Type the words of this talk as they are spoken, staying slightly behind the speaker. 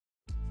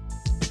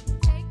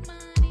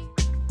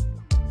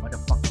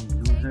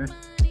losers,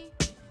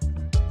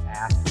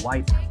 ass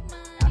wipe,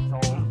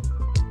 asshole.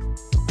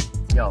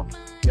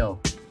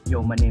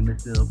 Yo, my name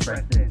is Bill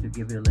Preston. To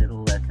give you a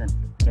little lesson,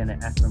 can I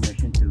ask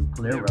permission to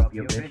clear up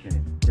your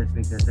vision? Just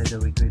because I do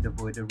it could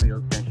avoid the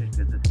real tension,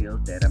 cause the skills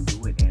that I'm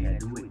doing and I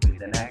do it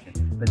with an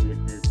action. But this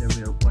is the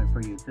real point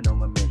for you to know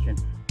my mission.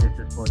 This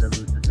is for the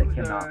losers that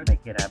cannot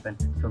make it happen.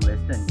 So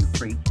listen, you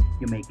preach,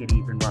 you make it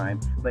even rhyme.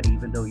 But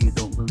even though you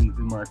don't believe,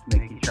 we must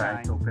make it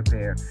shine. So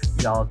prepare,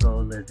 y'all go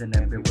listen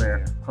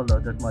everywhere.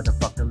 Follow those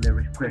motherfucking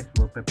lyrics, Chris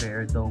will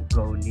prepare. Don't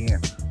go near,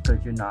 cause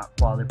you're not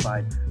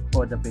qualified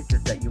for the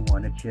bitches that you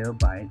wanna chill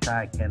by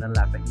inside. Can I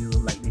laugh at you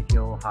like this,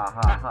 yo, ha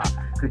ha ha.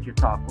 Could you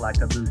talk like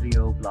a bluesy,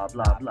 yo, blah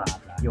blah blah.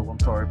 Yo, I'm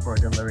sorry for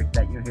the lyrics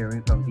that you're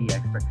hearing from the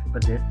expert,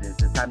 but this is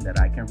the time that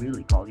I can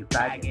really call you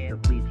faggot. So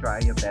please try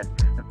your best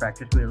and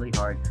practice really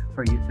hard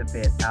for you to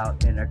fit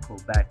out in a cool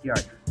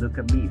backyard. Look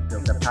at me, feel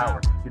the power.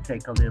 You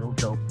take a little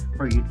dope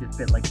for you to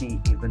spit like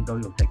me, even though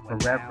you'll take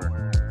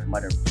forever.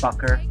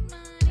 Motherfucker,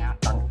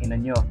 tangina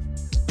nyo.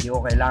 Di ko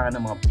kailangan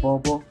ng mga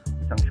bobo,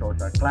 isang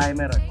social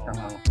climber at isang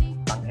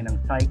tanginang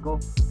psycho.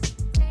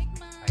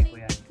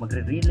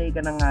 Magre-relay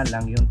ka na nga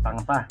lang yung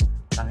tanga pa.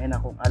 Tangina,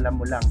 kung alam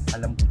mo lang,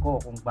 alam ko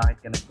kung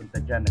bakit ka nagpunta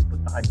dyan.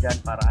 Nagpunta ka dyan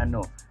para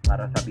ano?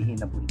 Para sabihin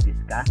na buntis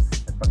ka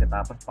at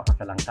pagkatapos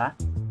pakasalan ka?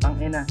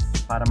 Tangina,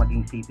 para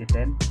maging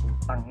citizen?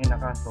 Tangina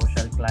ka,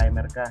 social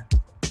climber ka.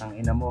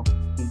 Tangina mo,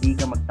 hindi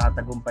ka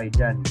magtatagumpay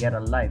dyan. Get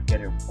a life,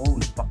 get your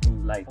own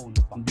fucking life.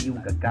 Hindi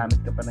yung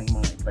gagamit ka pa ng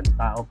mga ibang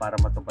tao para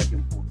matupad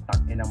yung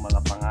putang inang mga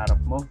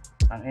pangarap mo.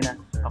 Tangina,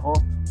 ako,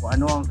 kung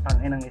ano ang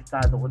tanginang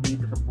estado ko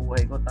dito sa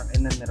buhay ko,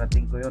 tangina,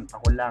 nirating ko yun,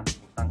 ako lang.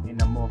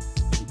 Tangina mo,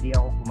 hindi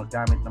ako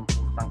gumagamit ng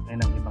putang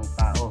inang ibang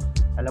tao.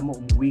 Alam mo,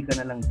 umuwi ka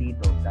na lang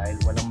dito dahil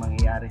walang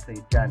mangyayari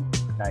sa'yo dyan.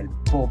 Dahil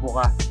bobo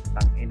ka,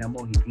 tangina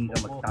mo, hindi ka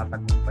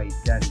magtatagumpay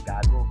dyan,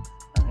 gago.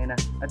 Tangina.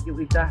 At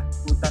yung isa,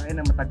 putang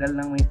ina, matagal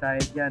nang may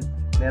sayad dyan.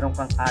 Meron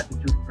kang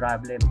attitude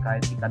problem.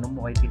 Kahit itanong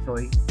mo kay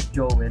Tisoy,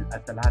 Joel,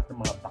 at sa lahat ng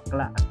mga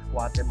bakla at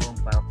squatter mo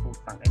para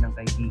putang inang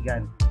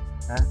kaibigan.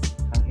 Ha?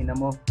 Ang ina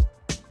mo,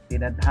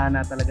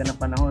 tinadhana talaga ng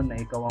panahon na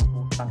ikaw ang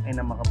putang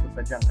ina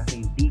makapunta dyan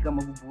kasi hindi ka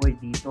mabubuhay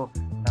dito.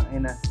 Tang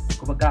ina,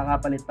 kung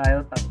magkakapalit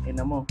tayo, tang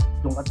ina mo,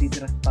 doon ka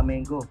titira sa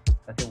Tamengo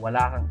kasi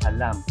wala kang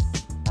alam.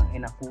 Tang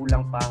ina,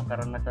 kulang pa ang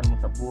karanasan mo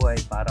sa buhay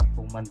para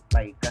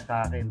pumantay ka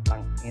sa akin.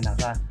 Tang ina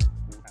ka,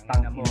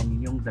 tang ina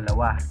ninyong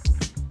dalawa.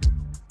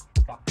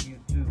 Fuck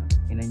you too.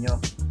 Ina nyo,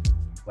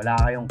 wala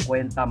kayong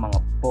kwenta mga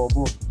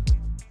bobo.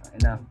 Tang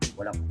ina,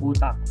 walang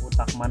putak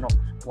manok,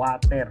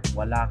 squatter,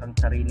 wala kang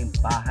sariling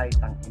bahay,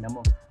 tang ina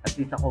mo. At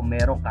least ako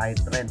meron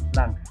kahit rent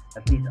lang.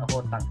 At least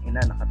ako, tang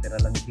ina, nakatira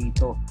lang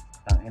dito.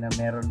 Tang ina,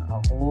 meron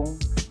akong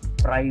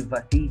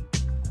privacy.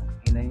 Tang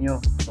ina nyo,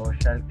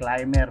 social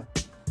climber,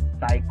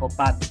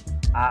 psychopath,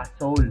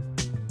 asshole,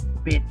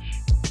 bitch,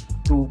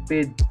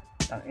 stupid.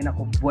 Tang ina,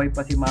 kung buhay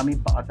pa si mami,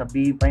 baka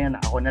sabihin pa yan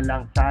na ako na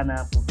lang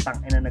sana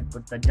putang ina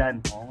nagpunta dyan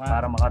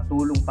para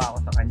makatulong pa ako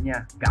sa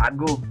kanya.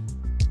 Gago.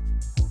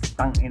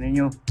 Tang ina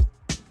nyo.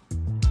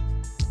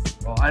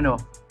 O ano?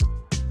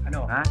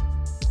 Ano? Ha?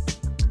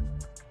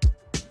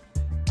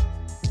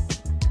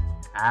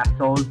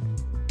 Asshole.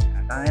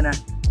 Tangina.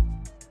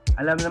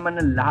 Alam naman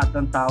ng lahat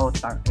ng tao,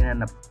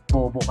 tangina, na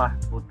bobo ka.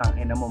 Putang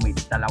ina mo, may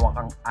dalawa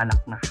kang anak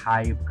na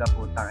hayop ka.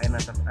 Putang ina,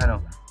 tas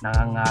ano,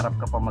 nangangarap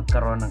ka pa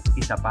magkaroon ng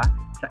isa pa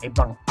sa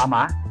ibang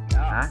ama.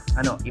 Ha?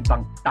 Ano,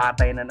 ibang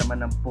tatay na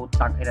naman ng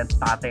putang ina,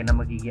 tatay na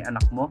magiging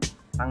anak mo.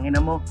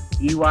 Tangina mo,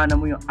 iwanan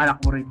mo yung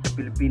anak mo rin sa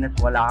Pilipinas.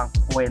 Wala kang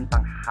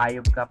kwentang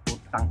hayop ka.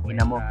 Putang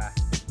ina mo.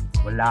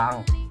 Wala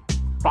kang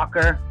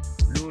fucker.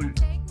 Lul.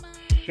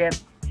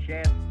 Shit.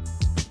 Shit.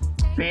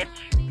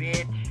 Bitch.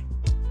 Bitch.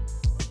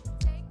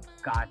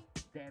 God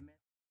damn it.